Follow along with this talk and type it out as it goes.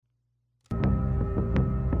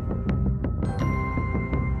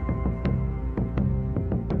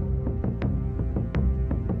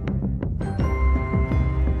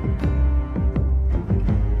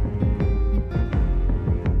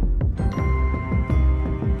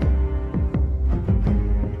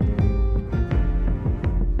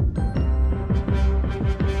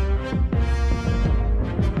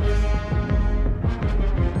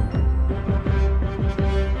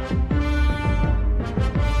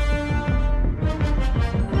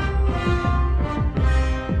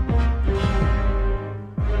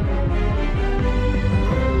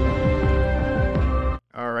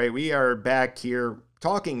right, we are back here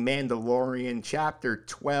talking Mandalorian, Chapter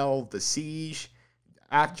 12, The Siege.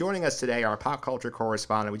 Joining us today, our pop culture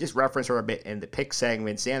correspondent. We just referenced her a bit in the pick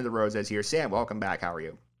segment. Sam Derosa is here. Sam, welcome back. How are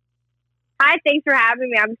you? Hi, thanks for having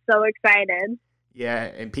me. I'm so excited. Yeah,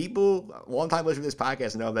 and people, long-time listeners to this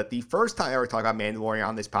podcast know that the first time I ever talked about Mandalorian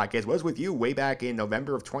on this podcast was with you way back in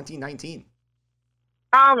November of 2019.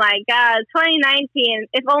 Oh my God, 2019.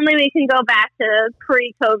 If only we can go back to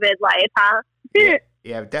pre-COVID life, huh?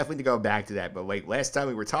 Yeah, definitely to go back to that. But like last time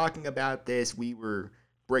we were talking about this, we were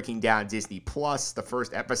breaking down Disney Plus, the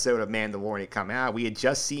first episode of Mandalorian come out. We had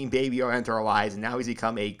just seen Baby Yoda enter our lives, and now he's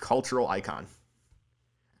become a cultural icon.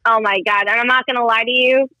 Oh my God, and I'm not going to lie to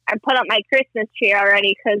you. I put up my Christmas tree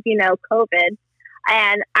already because, COVID.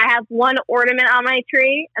 And I have one ornament on my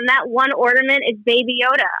tree, and that one ornament is Baby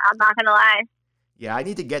Yoda. I'm not going to lie. Yeah, I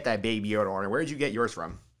need to get that Baby Yoda ornament. Where did you get yours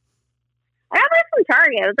from? I got it from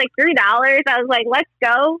Target. It was like $3. I was like, let's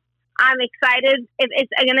go. I'm excited. If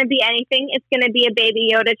it's going to be anything, it's going to be a Baby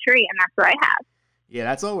Yoda tree, and that's what I have. Yeah,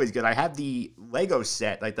 that's always good. I have the Lego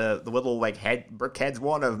set, like the little like brick heads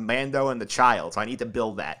one of Mando and the child, so I need to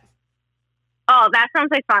build that. Oh, that sounds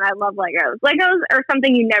like fun. I love Legos. Legos are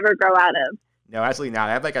something you never grow out of. No, absolutely not.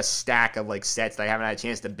 I have like a stack of like sets that I haven't had a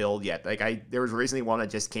chance to build yet. There was recently one that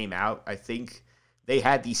just came out. I think they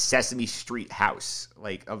had the Sesame Street house,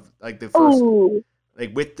 like of like the first, Ooh.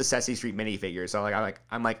 like with the Sesame Street minifigures. So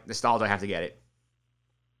I'm like nostalgia. I have to get it.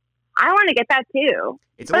 I want to get that too.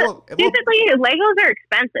 Basically, Legos are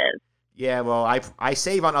expensive. Yeah, well, I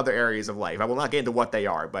save on other areas of life. I will not get into what they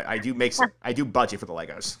are, but I do I do budget for the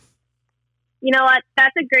Legos. You know what?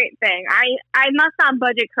 That's a great thing. I must not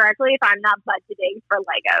budget correctly if I'm not budgeting for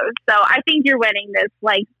Legos. So I think you're winning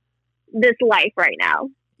this life right now.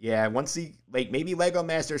 Yeah, once maybe Lego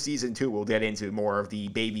Master Season 2 we'll get into more of the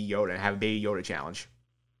Baby Yoda and have a Baby Yoda challenge.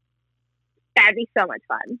 That'd be so much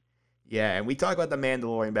fun. Yeah, and we talked about the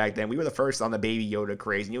Mandalorian back then. We were the first on the Baby Yoda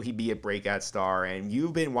craze, and he'd be a breakout star. And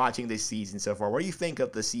you've been watching this season so far. What do you think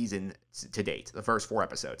of the season to date, the first 4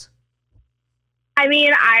 episodes? I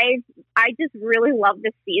mean, I just really love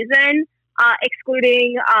this season,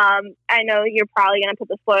 excluding, I know you're probably going to put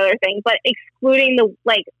the spoiler thing, but excluding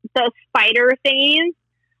the spider thingies,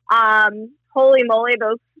 holy moly,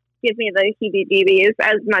 those give me the heebie-jeebies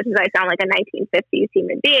as much as I sound like a 1950s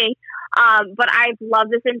human being. But I've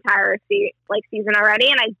loved this entire season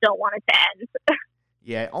already, and I don't want it to end.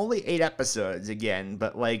 Yeah, only 8 episodes again,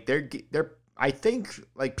 but they're I think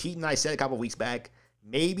Pete and I said a couple weeks back,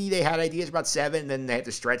 maybe they had ideas about 7, then they had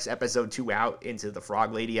to stretch episode 2 out into the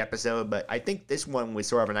Frog Lady episode, but I think this one was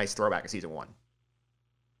sort of a nice throwback of season 1.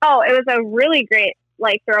 Oh, it was a really great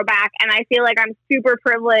throwback, and I feel like I'm super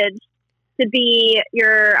privileged to be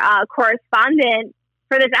your correspondent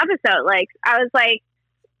for this episode.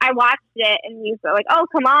 I watched it and you were like, oh,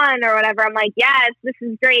 come on, or whatever. I'm like, yes, this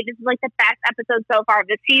is great. This is the best episode so far of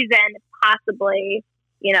the season, possibly,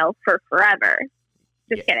 for forever.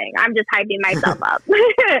 Just kidding. I'm just hyping myself up.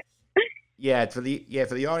 Yeah, for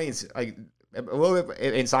the audience, a little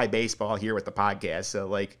bit inside baseball here with the podcast.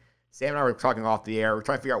 So Sam and I were talking off the air. We're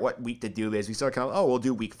trying to figure out what week to do this. We started we'll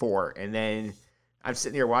do week 4, and then I'm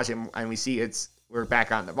sitting here watching, and we see we're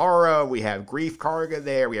back on Nevarro. We have Grief Karga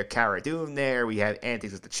there. We have Cara Dune there. We have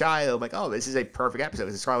Antics with the Child. This is a perfect episode.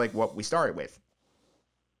 This is kind of what we started with.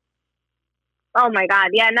 Oh my God.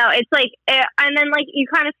 Yeah, no, it's and then you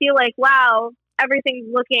kind of feel wow, everything's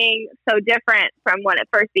looking so different from when it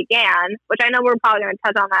first began, which I know we're probably going to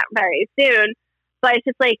touch on that very soon, but it's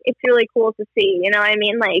just it's really cool to see, you know what I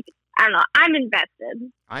mean? I don't know. I'm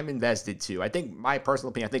invested. I'm invested too. I think my personal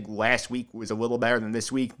opinion, I think last week was a little better than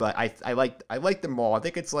this week, but I like them all. I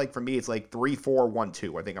think it's for me, it's 3, 4, 1,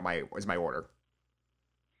 2. I think is my order.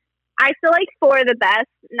 I still like 4 the best,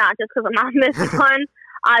 not just because I'm on this one,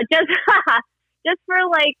 just for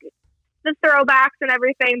the throwbacks and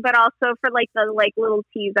everything, but also for the little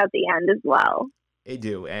tease at the end as well. They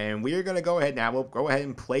do, and we are going to go ahead now. We'll go ahead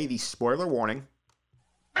and play the spoiler warning.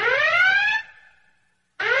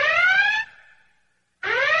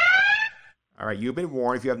 All right, you've been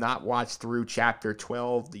warned. If you have not watched through Chapter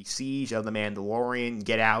 12, The Siege of the Mandalorian,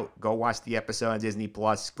 get out, go watch the episode on Disney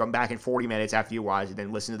Plus. Come back in 40 minutes after you watch it,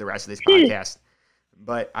 then listen to the rest of this podcast.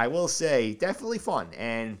 But I will say, definitely fun.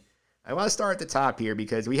 And I want to start at the top here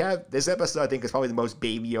because we have this episode, I think, is probably the most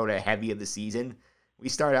Baby Yoda heavy of the season. We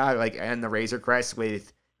start out on the Razor Crest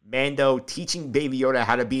with Mando teaching Baby Yoda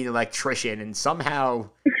how to be an electrician, and somehow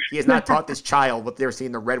he has not taught this child what they're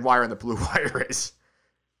seeing the red wire and the blue wire is.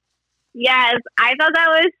 Yes, I thought that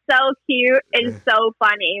was so cute and so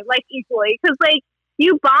funny, equally, because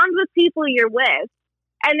you bond with people you're with,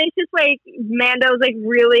 and it's just Mando's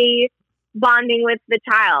really bonding with the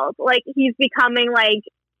child. Like, he's becoming, like,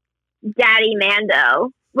 Daddy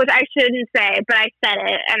Mando, which I shouldn't say, but I said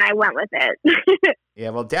it, and I went with it. Yeah,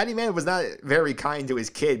 well, Daddy Mando was not very kind to his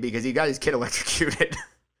kid because he got his kid electrocuted.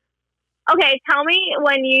 Okay, tell me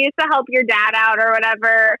when you used to help your dad out or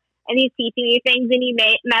whatever, and he's teaching you things and you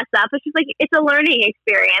may mess up. It's just like, it's a learning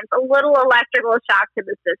experience. A little electrical shock to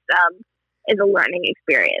the system is a learning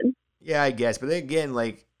experience. Yeah, I guess. But then again,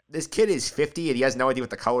 like, this kid is 50 and he has no idea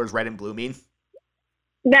what the colors red and blue mean.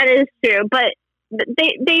 That is true, but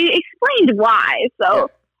they explained why. So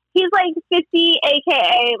he's like 50,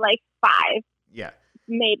 aka like 5. Yeah.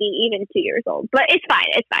 Maybe even 2 years old. But it's fine.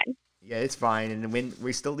 It's fine. Yeah, it's fine. And when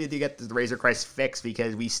we still need to get the Razor Crest fixed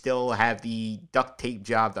because we still have the duct tape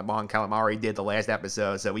job that Mon Calamari did the last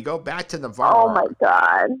episode. So we go back to Nevarro. Oh my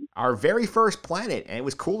god. Our very first planet, and it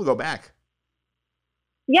was cool to go back.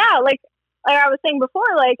 Yeah, like I was saying before,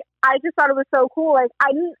 like, I just thought it was so cool. Like, I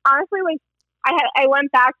didn't honestly, like, I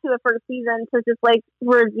went back to the first season to just like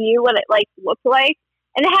review what it like looked like,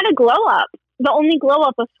 and it had a glow up. The only glow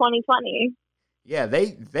up was 2020. Yeah,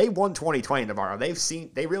 they won 2020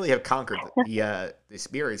 Nevarro. They really have conquered the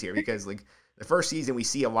spirits here because like the first season we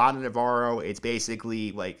see a lot of Nevarro. It's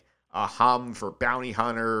basically like a hum for bounty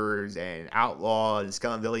hunters and outlaws and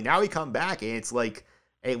Scum and Villainy. Now we come back and it's like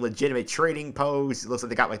a legitimate trading post. It looks like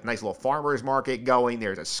they got like a nice little farmers market going.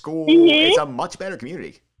 There's a school. Mm-hmm. It's a much better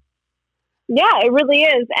community. Yeah, it really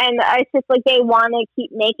is. And it's just like they want to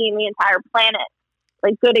keep making the entire planet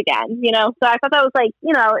like good again, you know? So I thought that was like,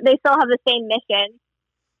 you know, they still have the same mission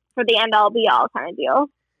for the end all be all kind of deal.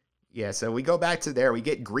 Yeah, so we go back to there. We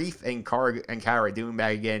get Grief and Cara Dune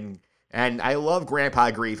back again. And I love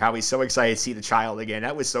Grandpa Grief, how he's so excited to see the child again.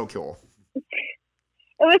 That was so cool. It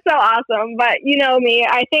was so awesome. But you know me,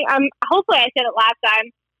 I think hopefully I said it last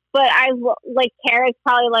time, but like Cara's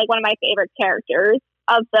probably like one of my favorite characters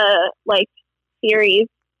of the like series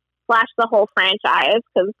 / the whole franchise,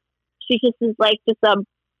 because she just is like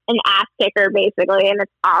an ass kicker basically, and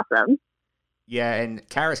it's awesome. Yeah, and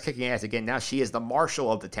Cara's kicking ass again. Now she is the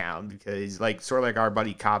marshal of the town because, like, sort of like our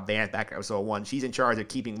buddy Cobb Vanth back in episode 1, she's in charge of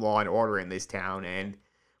keeping law and order in this town. And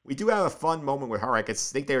we do have a fun moment with her. I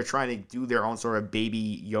think they were trying to do their own sort of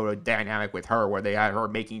baby Yoda dynamic with her, where they had her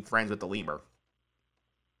making friends with the lemur.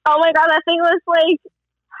 Oh my god, that thing was like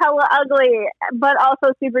hella ugly, but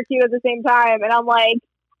also super cute at the same time. And I'm like,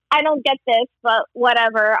 I don't get this, but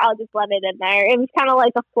whatever. I'll just let it in there. It was kind of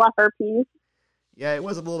like a fluffer piece. Yeah, it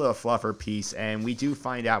was a little bit of a fluffer piece, and we do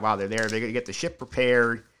find out while they're there, they're going to get the ship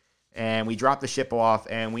prepared, and we drop the ship off,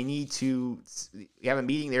 and we have a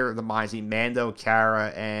meeting there of the minds between Mando, Cara,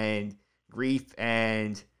 and Grief,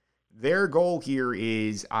 and their goal here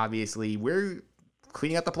is, obviously, we're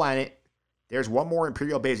cleaning up the planet. There's one more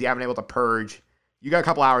Imperial base you haven't been able to purge. You got a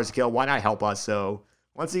couple hours to kill. Why not help us? So,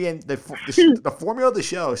 once again, the formula of the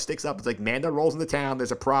show sticks up. It's like Mando rolls into town.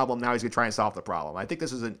 There's a problem. Now he's going to try and solve the problem. I think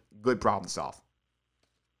this is a good problem to solve.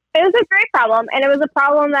 It was a great problem, and it was a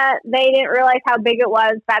problem that they didn't realize how big it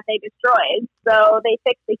was that they destroyed. So they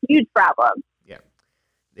fixed a huge problem. Yeah,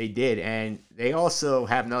 they did, and they also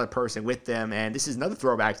have another person with them, and this is another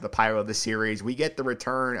throwback to the pilot of the series. We get the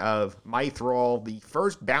return of Mythrol, the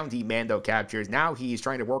first bounty Mando captures. Now he's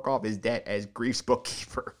trying to work off his debt as Grief's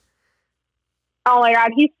bookkeeper. Oh my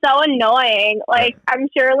god, he's so annoying. Like, yeah. I'm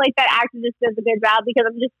sure like that actor just does a good job because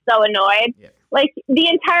I'm just so annoyed. Yeah. Like, the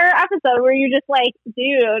entire episode where you're just like,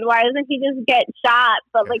 dude, why doesn't he just get shot?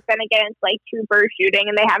 But like then again, it's like trooper shooting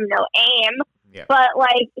and they have no aim. Yeah. But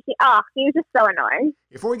like, he was just so annoying.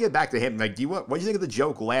 Before we get back to him, like, what do you think of the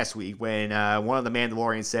joke last week when one of the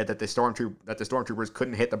Mandalorians said that the stormtroopers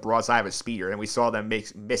couldn't hit the broadside of a speeder, and we saw them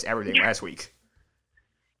miss everything last week?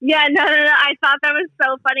 Yeah, no. I thought that was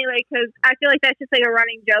so funny, like, because I feel like that's just like a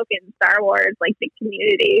running joke in Star Wars, like the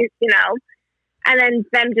community, you know. And then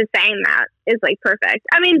them just saying that is like perfect.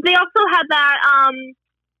 I mean, they also had that.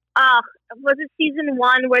 Was it season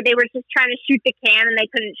 1 where they were just trying to shoot the can and they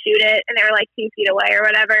couldn't shoot it, and they were like 2 feet away or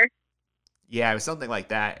whatever? Yeah, it was something like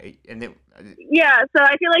that. And yeah, so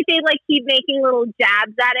I feel like they like keep making little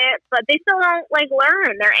jabs at it, but they still don't like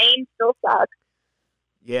learn. Their aim still sucks.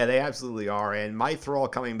 Yeah, they absolutely are. And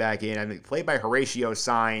Mythrol coming back in, I mean, played by Horatio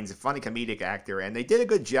Sanz, a funny comedic actor, and they did a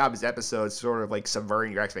good job as episodes sort of like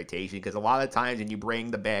subverting your expectation, because a lot of times when you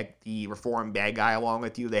bring the reformed bad guy along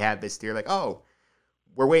with you, they have this theory like, oh,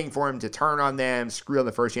 we're waiting for him to turn on them, screw on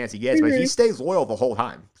the first chance he gets, but he stays loyal the whole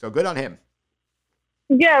time. So good on him.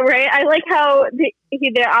 Yeah, right. I like how Grease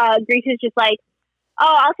is just like,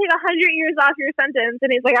 oh, I'll take 100 years off your sentence,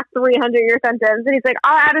 and he's like a 300-year sentence, and he's like,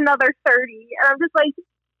 I'll add another 30, and I'm just like,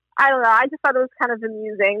 I don't know. I just thought it was kind of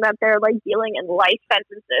amusing that they're like dealing in life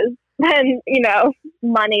sentences than, you know,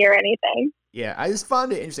 money or anything. Yeah, I just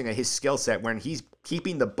found it interesting that his skill set when he's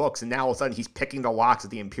keeping the books and now all of a sudden he's picking the locks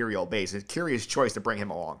at the Imperial base. It's a curious choice to bring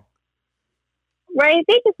him along. Right?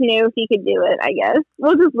 They just knew he could do it, I guess.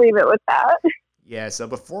 We'll just leave it with that. Yeah, so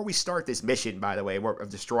before we start this mission, by the way, of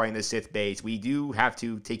destroying the Sith base, we do have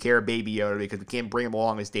to take care of Baby Yoda because we can't bring him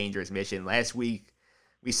along this dangerous mission. Last week,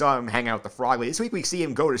 we saw him hang out with the frog lady. This week, we see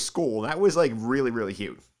him go to school. That was, like, really, really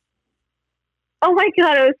cute. Oh, my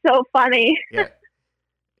God. It was so funny. Yeah.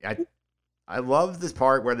 I love this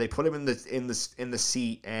part where they put him in the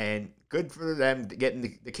seat, and good for them getting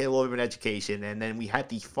the kid a little bit of an education. And then we had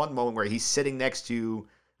the fun moment where he's sitting next to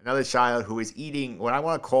another child who is eating what I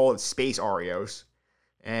want to call space Oreos.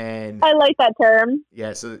 And I like that term.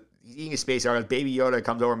 Yeah, so he's eating a space Oreos. Baby Yoda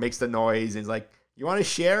comes over, makes the noise, and is like, "You want to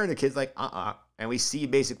share?" And the kid's like, And we see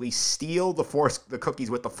basically steal the cookies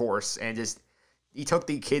with the Force, and he took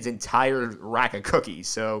the kid's entire rack of cookies.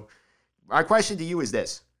 So my question to you is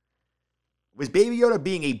this. Was Baby Yoda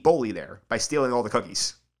being a bully there by stealing all the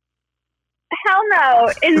cookies? Hell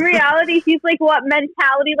no. In reality, he's like, what,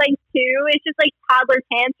 mentality like 2? It's just like toddler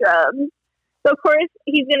tantrums. So, of course,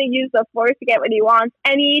 he's going to use the Force to get what he wants.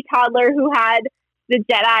 Any toddler who had the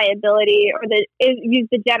Jedi ability or use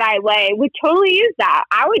the Jedi way would totally use that.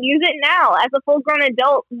 I would use it now as a full-grown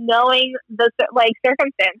adult, knowing the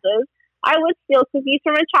circumstances. I would steal cookies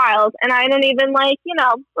from a child, and I don't even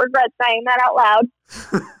regret saying that out loud.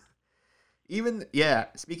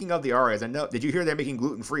 Speaking of the Oreos, did you hear they're making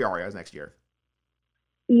gluten-free Oreos next year?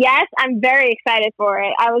 Yes, I'm very excited for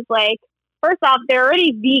it. I was like, first off, they're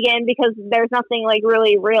already vegan because there's nothing like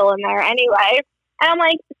really real in there anyway. And I'm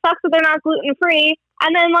like, sucks that they're not gluten-free.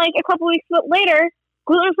 And then like a couple weeks later,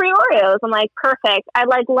 gluten-free Oreos. I'm like, perfect. I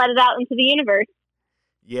let it out into the universe.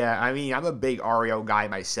 Yeah, I mean, I'm a big Oreo guy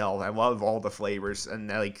myself. I love all the flavors.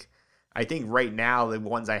 And I think right now the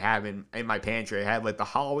ones I have in my pantry, I have like the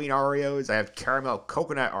Halloween Oreos, I have caramel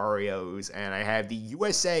coconut Oreos, and I have the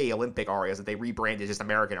USA Olympic Oreos that they rebranded as just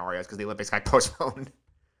American Oreos because the Olympics got postponed.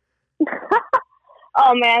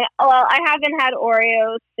 Oh man, well, I haven't had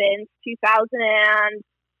Oreos since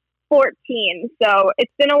 2014, so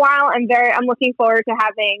it's been a while. I'm looking forward to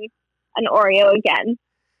having an Oreo again.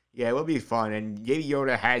 Yeah, it will be fun, and Baby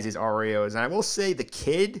Yoda has his Oreos, and I will say the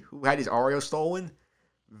kid who had his Oreo stolen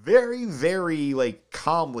very, very,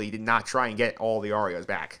 calmly did not try and get all the Oreos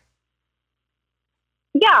back.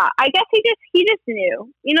 Yeah, I guess he just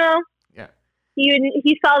knew, Yeah.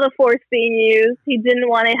 He saw the Force being used. He didn't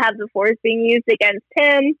want to have the Force being used against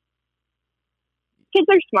him. Kids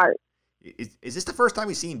are smart. Is this the first time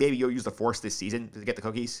we've seen Baby Yoda use the Force this season to get the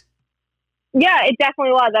cookies? Yeah, it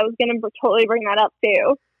definitely was. I was going to totally bring that up,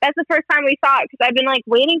 too. That's the first time we saw it, because I've been,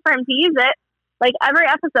 waiting for him to use it. Every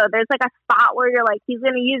episode, there's, a spot where you're he's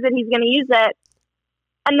going to use it.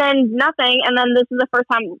 And then nothing, and then this is the first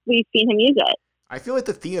time we've seen him use it. I feel like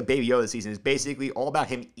the theme of Baby Yoda this season is basically all about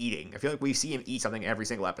him eating. I feel like we see him eat something every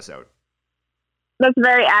single episode. That's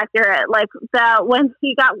very accurate. When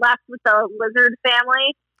he got left with the lizard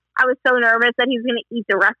family, I was so nervous that he's going to eat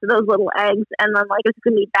the rest of those little eggs, and then, it's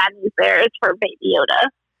going to be bad news there. It's for Baby Yoda.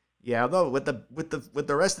 Yeah, although with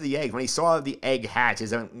the rest of the eggs, when he saw the egg hatch,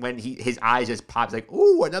 is when his eyes just popped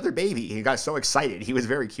ooh, another baby. He got so excited. He was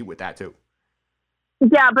very cute with that too.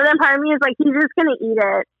 Yeah, but then part of me is he's just gonna eat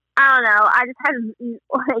it. I don't know. I just had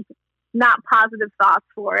not positive thoughts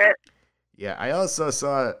for it. Yeah, I also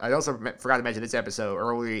forgot to mention this episode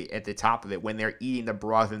early at the top of it when they're eating the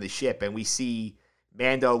broth in the ship, and we see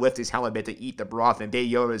Mando lift his helmet bit to eat the broth, and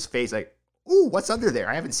Baby Yoda's face ooh, what's under there?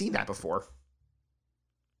 I haven't seen that before.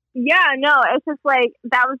 Yeah, no, it's just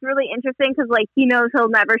that was really interesting because he knows he'll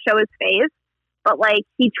never show his face, but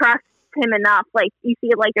he trusts him enough. You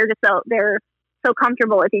see they're so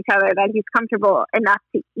comfortable with each other that he's comfortable enough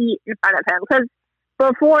to eat in front of him. Because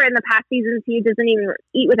before in the past seasons he doesn't even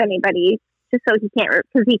eat with anybody just so he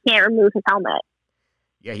can't remove his helmet.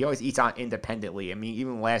 Yeah, he always eats on independently. I mean,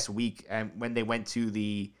 even last week when they went to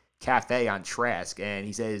the cafe on Trask, and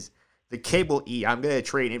he says, the kid will eat. I'm going to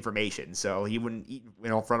trade information. So he wouldn't eat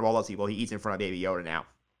in front of all those people. He eats in front of Baby Yoda now.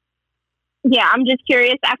 Yeah, I'm just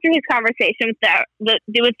curious, after his conversation with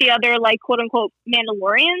the other, quote-unquote,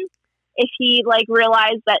 Mandalorians, if he,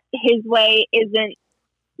 realized that his way isn't,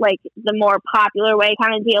 the more popular way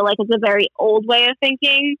kind of deal. It's a very old way of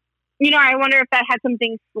thinking. I wonder if that had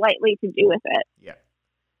something slightly to do with it. Yeah.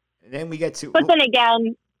 And then we get to... But then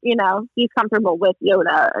again, he's comfortable with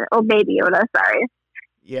Yoda, or Baby Yoda, sorry.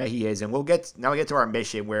 Yeah, he is, and we get to our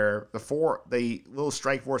mission where the little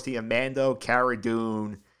strike force team of Mando, Cara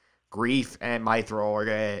Dune, Grief and Mithril are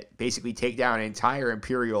going to basically take down an entire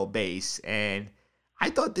Imperial base. And I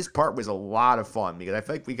thought this part was a lot of fun because I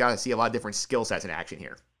feel like we got to see a lot of different skill sets in action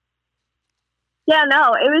here. Yeah,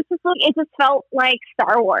 no, it was just like, it just felt like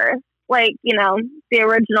Star Wars. Like, you know, the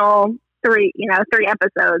original three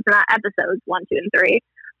episodes, not episodes 1, 2, and 3.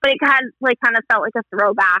 But it kind of felt like a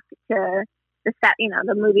throwback to the set, you know,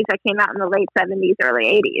 the movies that came out in the late 70s, early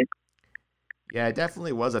 80s. Yeah, it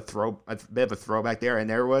definitely was a bit of a throwback there, and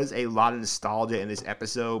there was a lot of nostalgia in this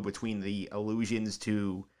episode between the allusions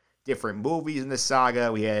to different movies in the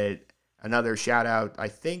saga. We had another shout out, I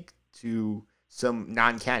think, to some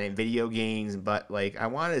non-canon video games, but like I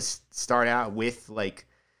want to start out with like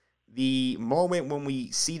the moment when we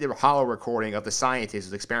see the holo recording of the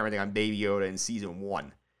scientists experimenting on Baby Yoda in season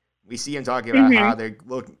 1. We see him talking about how they're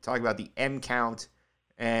talking about the M count,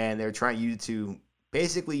 and they're trying to use it to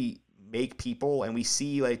basically make people, and we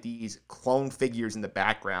see like these clone figures in the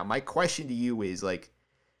background. My question to you is like,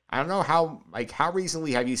 I don't know how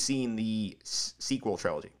recently have you seen the sequel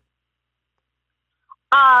trilogy?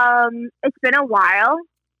 It's been a while.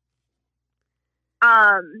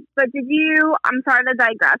 But I'm sorry to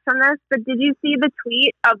digress from this, but did you see the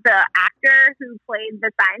tweet of the actor who played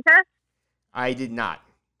the scientist? I did not.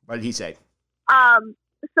 What did he say?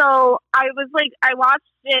 So I was like, I watched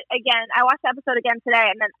it again. I watched the episode again today,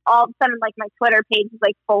 and then all of a sudden, like, my Twitter page is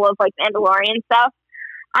like full of like Mandalorian stuff.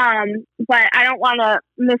 But I don't want to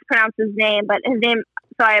mispronounce his name, but his name,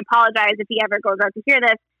 so I apologize if he ever goes out to hear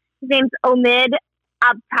this. His name's Omid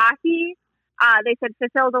Abtahi. They said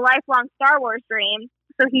fulfilled a lifelong Star Wars dream.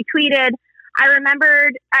 So he tweeted, I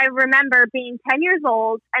remember being 10 years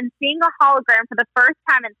old and seeing a hologram for the first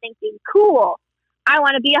time and thinking, cool, I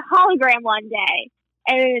want to be a hologram one day.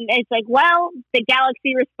 And it's like, well, the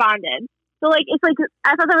galaxy responded. So like, it's like,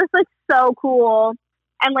 I thought that was like so cool.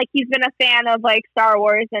 And like, he's been a fan of like Star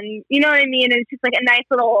Wars, and you know what I mean? And it's just like a nice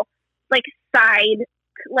little like side,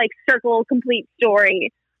 like circle complete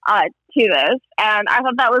story to this. And I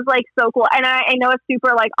thought that was like so cool. And I know it's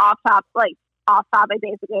super like off topic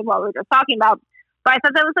basically of what we were just talking about, but I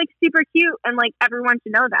thought that was like super cute, and like everyone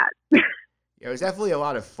should know that. Yeah, it was definitely a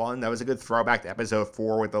lot of fun. That was a good throwback to episode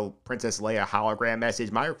 4 with the Princess Leia hologram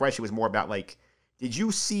message. My question was more about like, did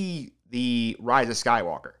you see the Rise of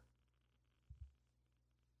Skywalker?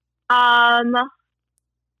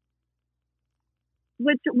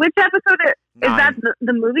 Which episode is that?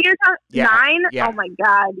 The movie you're talking? Yeah, 9? yeah. Oh my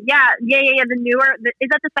god! Yeah. The newer. Is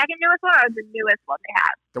that the second newest one or the newest one they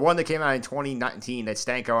have? The one that came out in 2019 that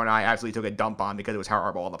Stanko and I absolutely took a dump on because it was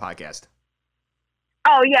horrible on the podcast.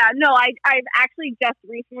 Oh yeah, no, I've actually just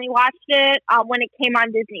recently watched it when it came on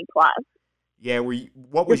Disney Plus. Yeah,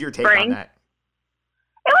 what was your take on that?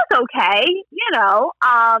 It was okay, you know.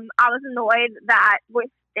 I was annoyed that with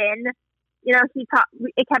Finn, you know,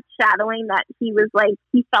 it kept shadowing that he was like,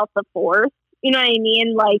 he felt the Force, you know what I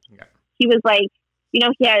mean? Like, yeah. He was like, you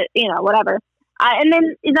know, he had, you know, whatever. And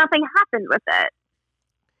then nothing happened with it.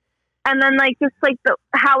 And then like, just like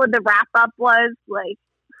how the wrap up was, like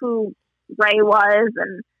who Ray was,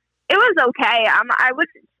 and it was okay. I would,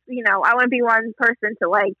 you know, I wouldn't be one person to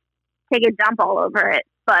like take a dump all over it,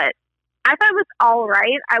 but I thought it was all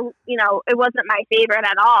right. You know, it wasn't my favorite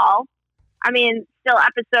at all. I mean, still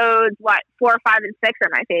episodes 4, 5, and 6 are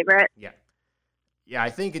my favorite. Yeah. I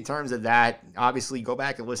think in terms of that, obviously go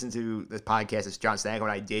back and listen to this podcast that John Stanko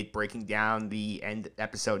and I did breaking down the end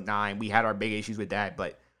episode 9. We had our big issues with that,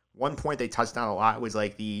 but one point they touched on a lot was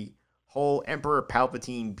like the whole Emperor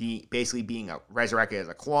Palpatine basically being resurrected as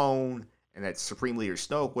a clone, and that Supreme Leader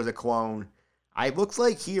Snoke was a clone. It looks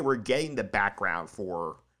like here we're getting the background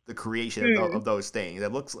for the creation of those things.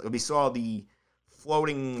 It looks, we saw the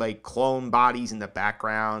floating like clone bodies in the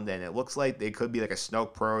background, and it looks like they could be like a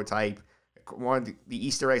Snoke prototype. One of the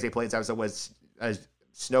Easter eggs they played in this episode was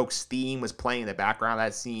Snoke's theme was playing in the background of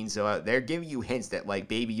that scene. So they're giving you hints that like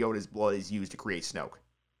Baby Yoda's blood is used to create Snoke.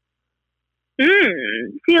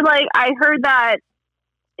 See, like, I heard that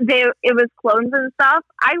it was clones and stuff.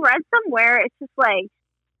 I read somewhere, it's just like,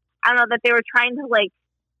 I don't know, that they were trying to, like,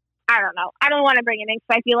 I don't know. I don't want to bring it in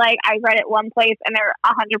because I feel like I read it one place and they're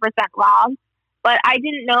 100% wrong. But I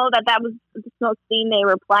didn't know that was the Snoke theme they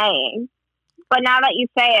were playing. But now that you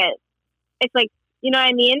say it, it's like, you know what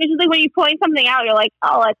I mean? It's just like when you point something out, you're like,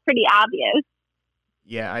 oh, it's pretty obvious.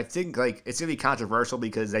 Yeah, I think like it's gonna be controversial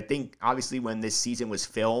because I think obviously when this season was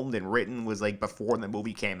filmed and written was like before the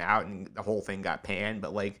movie came out and the whole thing got panned.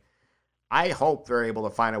 But like, I hope they're able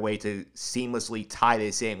to find a way to seamlessly tie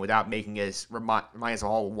this in without making us remind us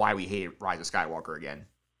all why we hate Rise of Skywalker again.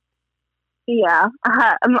 Yeah,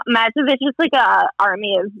 imagine if it's just like a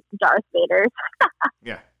army of Darth Vaders.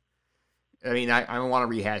 Yeah, I mean, I don't want to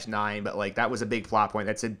rehash 9, but like that was a big plot point.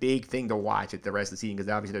 That's a big thing to watch at the rest of the season because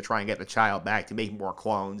obviously they're trying to get the child back to make more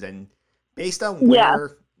clones. And based on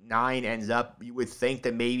where 9 ends up, you would think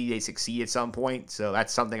that maybe they succeed at some point. So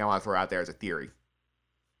that's something I want to throw out there as a theory.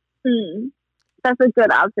 That's a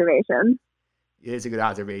good observation. It is a good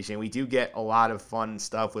observation. We do get a lot of fun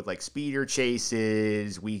stuff with like speeder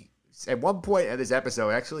chases. We at one point of this episode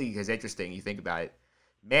actually is interesting. You think about it.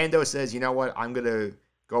 Mando says, "You know what? I'm gonna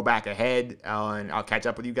go back ahead and I'll catch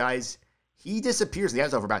up with you guys." He disappears in the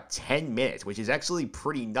episode for about 10 minutes, which is actually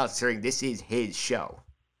pretty nuts considering this is his show.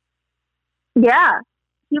 Yeah,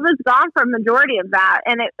 he was gone for a majority of that,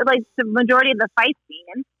 and it like the majority of the fight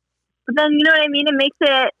scene. But then you know what I mean? It makes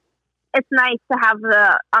it's nice to have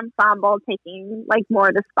the ensemble taking like more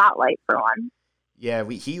of the spotlight for one. Yeah,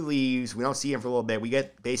 he leaves. We don't see him for a little bit. We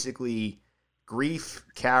get basically Greef,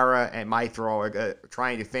 Kara, and Mythro are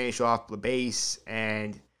trying to finish off the base,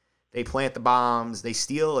 and they plant the bombs. They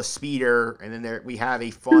steal a speeder, and then we have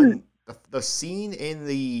a fun the scene in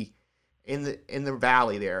the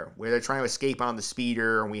valley there where they're trying to escape on the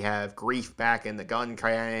speeder, and we have Greef back in the gun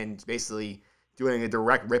cannon, basically doing a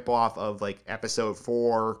direct ripoff of like episode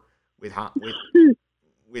 4. When Han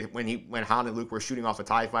and Luke were shooting off a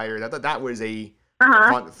TIE fighter. I thought that was a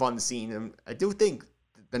fun scene. And I do think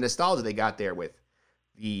the nostalgia they got there with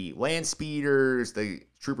the land speeders, the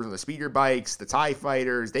troopers on the speeder bikes, the TIE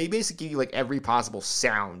fighters, they basically give you like every possible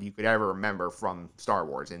sound you could ever remember from Star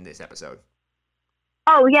Wars in this episode.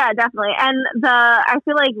 Oh yeah, definitely. And I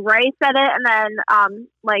feel like Ray said it, and then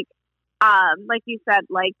like you said,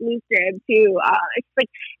 like Luke did too. It's like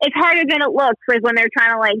it's harder than it looks, like when they're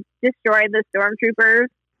trying to like destroy the stormtroopers,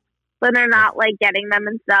 when they're not like getting them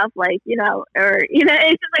and stuff, like it's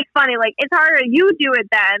just like funny. Like it's harder. You do it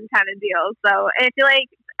then, kind of deal. So I feel like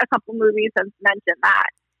a couple movies have mentioned that.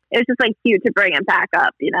 It's just like cute to bring it back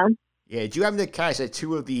up, Yeah. Did you happen to catch that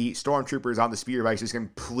 2 of the stormtroopers on the speeder bikes just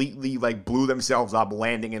completely like blew themselves up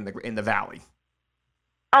landing in the valley?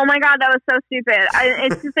 Oh my god, that was so stupid.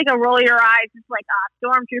 It's just like a roll your eyes. It's like,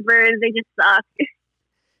 stormtroopers, they just suck.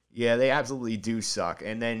 Yeah, they absolutely do suck.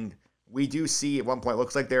 And then we do see at one point,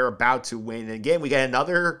 looks like they're about to win. And again, we get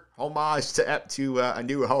another homage to A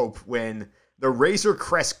New Hope when the Razor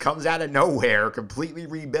Crest comes out of nowhere, completely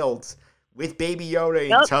rebuilt, with Baby Yoda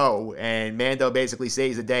in tow. And Mando basically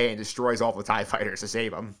saves the day and destroys all the TIE fighters to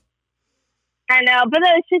save them. I know, but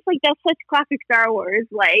it's just like, that's such classic Star Wars,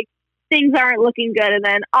 like, things aren't looking good, and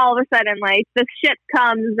then all of a sudden, like, the ship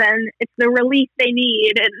comes, and it's the relief they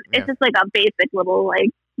need, and it's just, like, a basic little, like,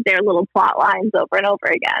 their little plot lines over and over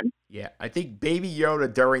again. Yeah, I think Baby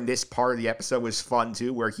Yoda during this part of the episode was fun,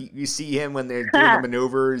 too, where you see him when they're doing the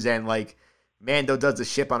maneuvers, and, like, Mando does the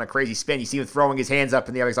ship on a crazy spin. You see him throwing his hands up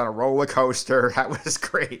in the air, he's on a roller coaster. That was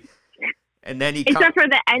great. And then except for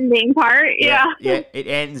the ending part, yeah, it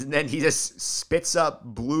ends, and then he just spits up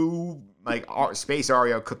blue, like space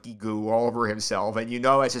Oreo cookie goo all over himself, and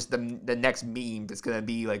it's just the next meme that's gonna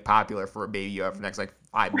be like popular for a Baby Yoda for the next like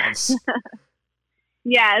 5 months.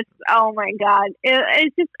 Yes. Oh my god.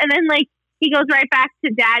 It's just, and then like he goes right back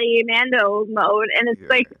to Daddy Mando mode, and it's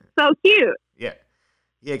like so cute.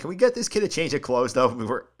 Yeah. Can we get this kid a change of clothes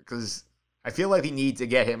though? Because I feel like we need to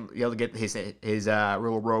get him, to get his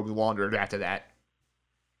little robe laundered after that.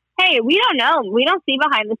 Hey, we don't know. We don't see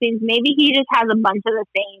behind the scenes. Maybe he just has a bunch of the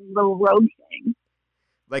same little robe thing.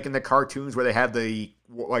 Like in the cartoons where they have the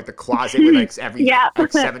closet with like every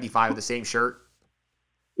like 75 of the same shirt.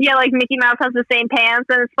 Yeah, like Mickey Mouse has the same pants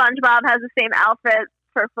and SpongeBob has the same outfit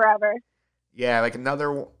for forever. Yeah, like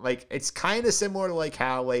another, like it's kind of similar to like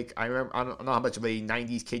how like I don't know how much of a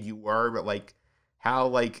 90s kid you were, but like how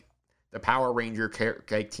like the Power Ranger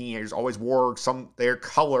like teenagers always wore their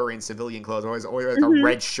color in civilian clothes. Always like a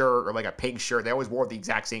red shirt or like a pink shirt. They always wore the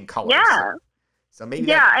exact same color. Yeah. So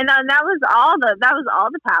maybe and that was all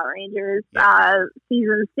the Power Rangers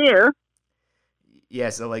seasons too. Yeah,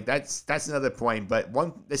 so like that's another point. But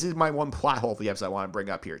this is my one plot hole for the episode I want to bring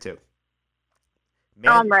up here too.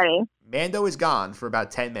 I'm ready. Mando is gone for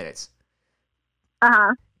about 10 minutes.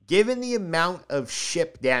 Given the amount of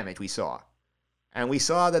ship damage we saw. And we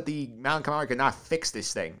saw that the Mountain Commander could not fix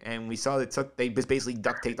this thing. And we saw that they basically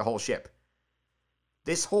duct taped the whole ship.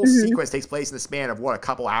 This whole sequence takes place in the span of, a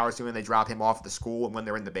couple hours when they drop him off at the school and when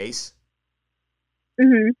they're in the base?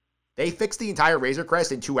 They fixed the entire Razor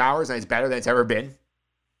Crest in 2 hours, and it's better than it's ever been.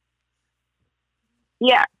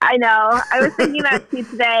 Yeah, I know. I was thinking that too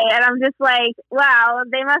today, and I'm just like, wow,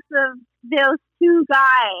 they must have, those 2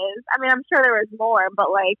 guys. I mean, I'm sure there was more,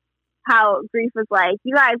 but like, how Greef was like,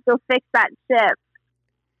 you guys go fix that ship.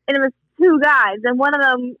 And it was 2 guys. And one of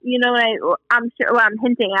them, I'm sure what I'm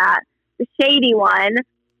hinting at, the shady one,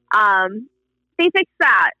 They fixed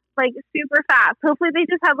that like super fast. Hopefully they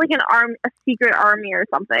just have like a secret army or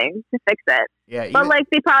something to fix it. Yeah, but like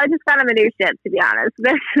they probably just got him a new ship, to be honest.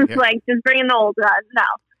 They're just like just bringing the old gun.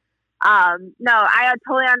 No, I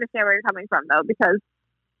totally understand where you're coming from though, because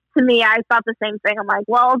to me I thought the same thing. I'm like,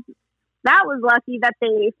 well, that was lucky that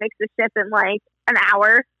they fixed the ship in like an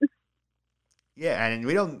hour. Yeah,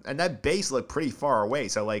 and that base looked pretty far away.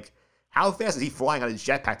 So like, how fast is he flying on his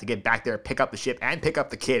jetpack to get back there, pick up the ship, and pick up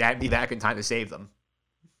the kid, and be back in time to save them?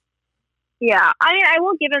 Yeah, I mean, I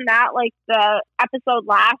will give him that. Like the episode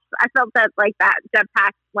last, I felt that like that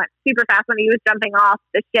jetpack went super fast when he was jumping off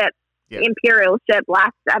the ship, the imperial ship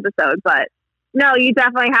last episode. But no, you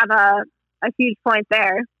definitely have a huge point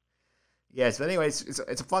there. Yes, but anyways,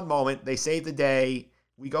 it's a fun moment. They save the day.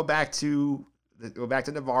 We go back to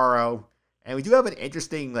Nevarro. And we do have an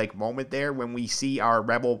interesting like moment there when we see our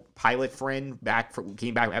rebel pilot friend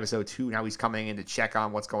came back from episode 2. Now he's coming in to check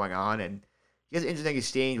on what's going on, and he has an interesting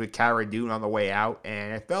exchange with Cara Dune on the way out.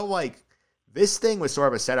 And it felt like this thing was sort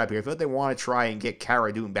of a setup here. I feel like they want to try and get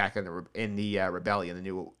Cara Dune back in the rebellion,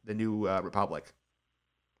 the new Republic.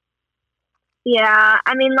 Yeah,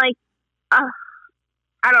 I mean, like, I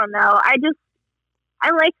don't know. I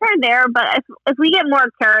like her there, but if we get more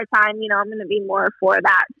Cara time, I'm going to be more for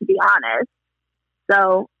that, to be honest.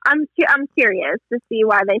 So I'm curious to see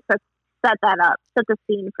why they set that up, set the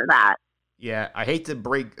scene for that. Yeah, I hate to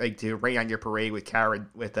rain on your parade with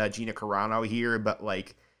Gina Carano here, but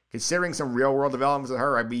like considering some real world developments with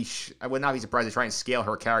her, I would not be surprised to try and scale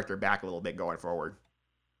her character back a little bit going forward.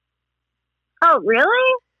 Oh,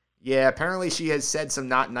 really? Yeah, apparently she has said some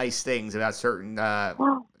not nice things about certain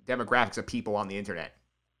demographics of people on the internet.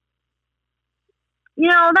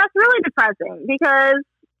 That's really depressing because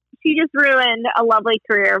she just ruined a lovely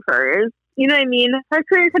career of hers. You know what I mean? Her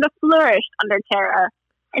career could have flourished under Cara,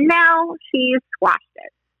 and now she's squashed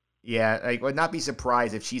it. Yeah, I would not be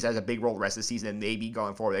surprised if she has a big role the rest of the season, and maybe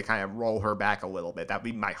going forward they kind of roll her back a little bit. That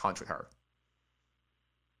would be my hunch with her.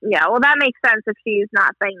 Yeah, well, that makes sense if she's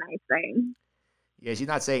not saying nice things. Yeah, she's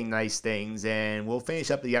not saying nice things, and we'll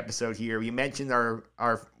finish up the episode here. We mentioned our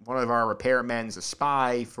one of our repairmen's a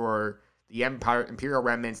spy for the Imperial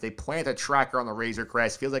remnants. They plant a tracker on the Razor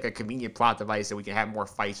Crest. Feels like a convenient plot device so we can have more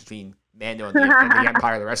fights between Mando and the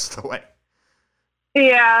Empire the rest of the way.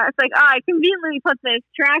 Yeah, it's like, I conveniently put this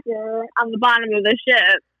tracker on the bottom of the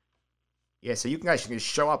ship. Yeah, so you guys can just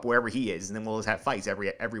show up wherever he is, and then we'll just have fights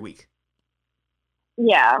every week.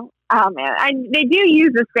 Yeah. Oh, man. They do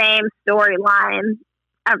use the same storyline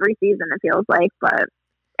every season, it feels like, but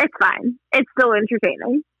it's fine. It's still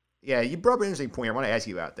entertaining. Yeah, you brought up an interesting point. I want to ask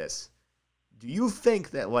you about this. Do you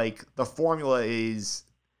think that, like, the formula is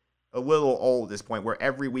a little old at this point, where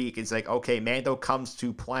every week it's like, okay, Mando comes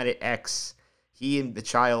to planet X, he and the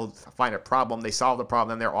child find a problem, they solve the problem,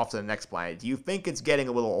 then they're off to the next planet. Do you think it's getting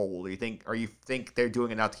a little old, or you think they're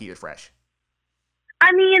doing enough to keep it fresh?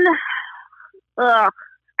 I mean,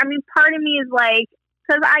 part of me is like,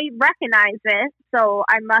 because I recognize it, so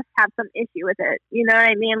I must have some issue with it. You know what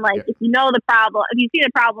I mean? Like, If you know the problem, if you see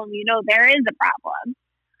the problem, there is a problem.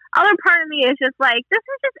 Other part of me is just like, this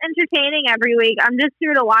is just entertaining every week. I'm just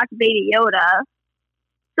here to watch Baby Yoda.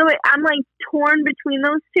 So I'm like torn between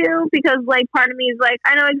those two because like part of me is like,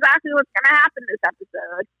 I know exactly what's going to happen this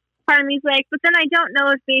episode. Part of me is like, but then I don't know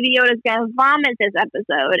if Baby Yoda is going to vomit this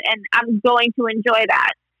episode, and I'm going to enjoy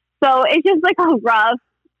that. So it's just like a rough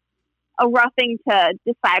thing to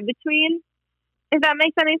decide between, if that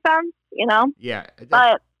makes any sense, Yeah.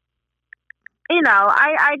 But,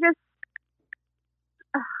 I just,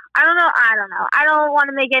 I don't know. I don't want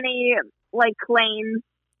to make any, like, claims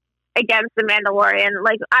against The Mandalorian.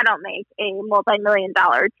 Like, I don't make a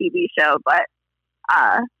multi-million-dollar TV show, but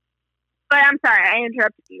I'm sorry, I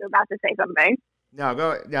interrupted you. You were about to say something. No,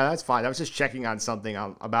 that's fine. I was just checking on something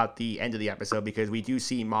about the end of the episode, because we do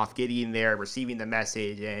see Moff Gideon there receiving the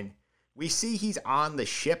message, and we see he's on the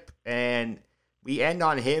ship, and we end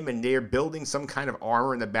on him, and they're building some kind of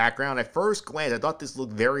armor in the background. At first glance, I thought this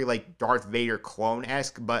looked very like Darth Vader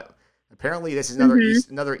clone-esque, but apparently this is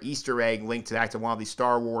another Easter egg linked back to one of the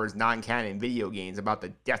Star Wars non-canon video games about the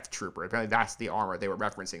Death Trooper. Apparently that's the armor they were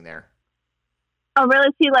referencing there. Oh, really?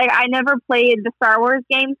 See, like, I never played the Star Wars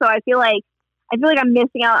game, so I feel like I'm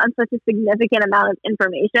missing out on such a significant amount of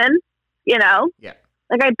information, Yeah.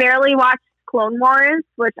 Like, I barely watched Clone Wars,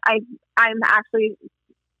 which I'm actually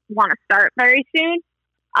want to start very soon.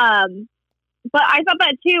 But I thought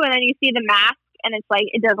that too, and then you see the mask, and it's like,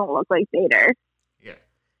 it doesn't look like Vader.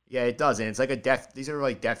 Yeah, it does, and it's like these are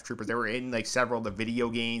like Death Troopers. They were in like several of the video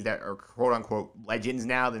games that are quote unquote legends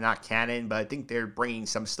now. They're not canon, but I think they're bringing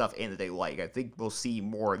some stuff in that they like. I think we'll see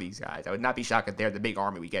more of these guys. I would not be shocked if they're the big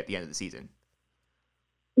army we get at the end of the season.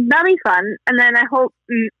 That'd be fun. And then I hope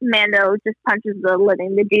Mando just punches the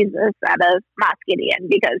living bejesus out of Moff Gideon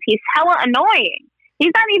because he's hella annoying.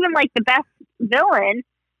 He's not even like the best villain.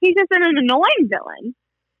 He's just an annoying villain.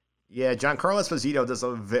 Yeah, Giancarlo Esposito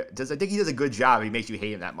I think he does a good job. He makes you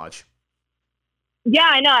hate him that much. Yeah,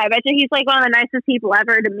 I know. I bet you he's like one of the nicest people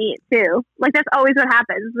ever to meet too. Like that's always what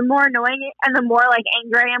happens. The more annoying and the more like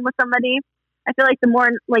angry I am with somebody, I feel like the more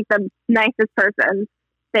like the nicest person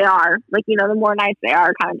they are, like, you know, the more nice they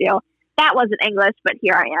are kind of deal. That wasn't English, but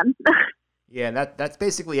here I am. Yeah, and that's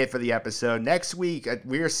basically it for the episode. Next week,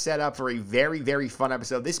 we're set up for a very, very fun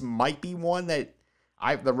episode. This might be one that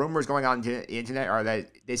the rumors going on the internet are that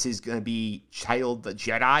this is going to be titled The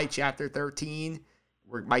Jedi, Chapter 13.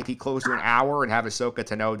 Where it might be close to an hour and have Ahsoka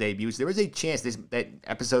Tano debut. So there is a chance that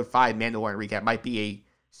Episode 5 Mandalorian recap might be a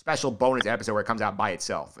special bonus episode where it comes out by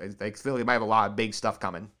itself. I feel like it might have a lot of big stuff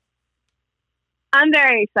coming. I'm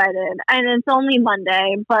very excited, and it's only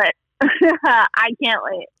Monday, but I can't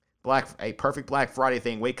wait. A perfect Black Friday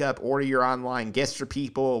thing. Wake up, order your online gifts for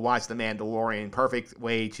people, watch The Mandalorian. Perfect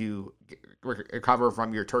way to recover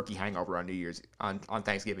from your turkey hangover on New Year's, on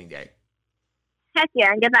Thanksgiving Day. Heck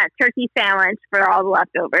yeah, and get that turkey sandwich for all the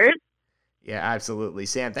leftovers. Yeah, absolutely.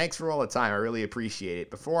 Sam, thanks for all the time. I really appreciate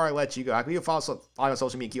it. Before I let you go, can you follow on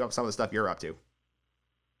social media and keep up some of the stuff you're up to?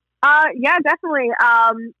 Yeah, definitely.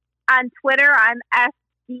 On Twitter, I'm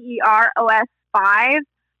SDEROS5,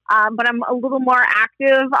 but I'm a little more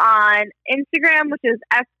active on Instagram, which is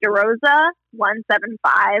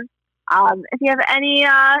SDerosa175. If you have any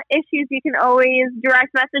issues, you can always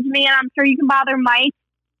direct message me, and I'm sure you can bother Mike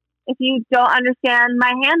if you don't understand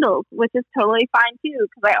my handles, which is totally fine too,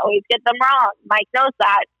 because I always get them wrong. Mike knows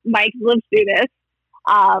that. Mike lives through this.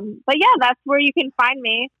 But yeah, that's where you can find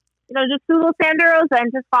me. You know, just Google Sam Derosa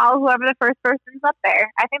and just follow whoever the first person's up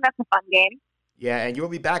there. I think that's a fun game. Yeah, and you'll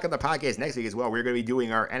be back on the podcast next week as well. We're going to be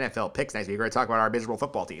doing our NFL picks next week. We're going to talk about our miserable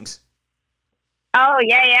football teams. Oh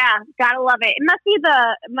yeah, gotta love it. It must be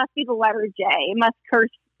the letter J. It must curse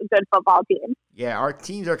a good football team. Yeah, our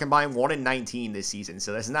teams are combined 1-19 this season,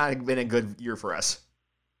 so that's not been a good year for us.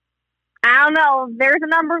 I don't know. There's a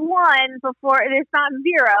number 1 before it is not 0,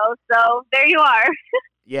 so there you are.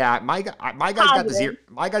 Yeah, my guy's got the 0.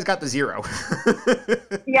 My guy's got the 0.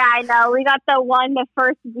 Yeah, I know. We got the 1 the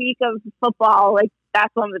first week of football. Like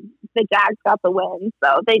that's when the Jags got the win,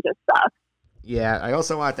 so they just suck. Yeah, I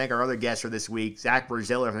also want to thank our other guests for this week. Zach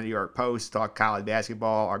Braziller from the New York Post talked college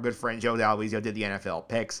basketball. Our good friend Joe D'Alvizio did the NFL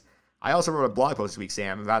picks. I also wrote a blog post this week,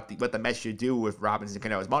 Sam, about what the Mets should do with Robinson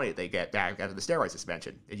Cano's money that they get back after the steroid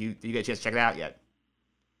suspension. Did you get a chance to check it out yet?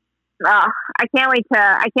 I can't wait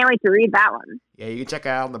to read that one. Yeah, you can check it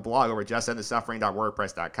out on the blog over at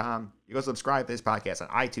justendthesuffering.wordpress.com. You can subscribe to this podcast on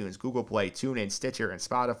iTunes, Google Play, TuneIn, Stitcher, and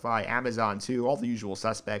Spotify, Amazon too, all the usual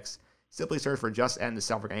suspects. Simply search for Just End the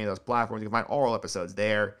Suffering on any of those platforms. You can find all our episodes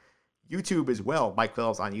there. YouTube as well. Mike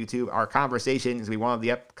Phillips on YouTube. Our conversations, one of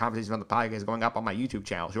the conversations on the podcast is going up on my YouTube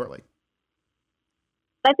channel shortly.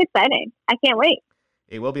 That's exciting. I can't wait.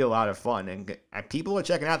 It will be a lot of fun, and people are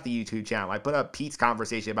checking out the YouTube channel. I put up Pete's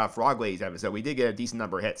conversation about Frog Ladies episode. We did get a decent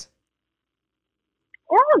number of hits.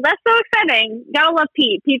 Oh, that's so exciting. Gotta love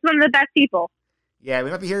Pete. Pete's one of the best people. Yeah,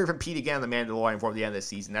 we might be hearing from Pete again on The Mandalorian before the end of this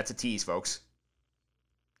season. That's a tease, folks.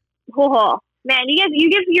 Oh, man, you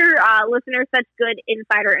give your listeners such good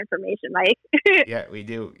insider information, Mike. Yeah, we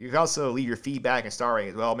do. You can also leave your feedback and star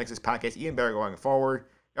rating as well. It makes this podcast even better going forward.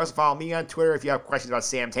 You also follow me on Twitter if you have questions about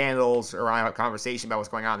Sam Tandles or I have a conversation about what's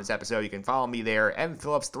going on in this episode. You can follow me there,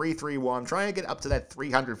 mphillips331. I'm trying to get up to that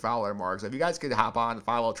 300 follower mark, so if you guys could hop on the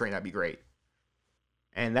follow train, that'd be great.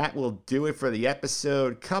 And that will do it for the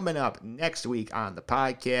episode. Coming up next week on the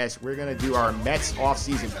podcast, we're going to do our Mets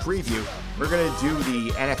offseason preview. We're going to do the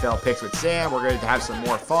NFL picks with Sam. We're going to have some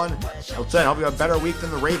more fun. Until then, I hope you have a better week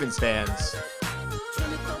than the Ravens fans.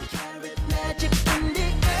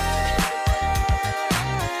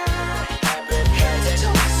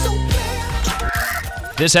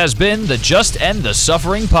 This has been the Just End the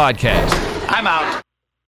Suffering podcast. I'm out.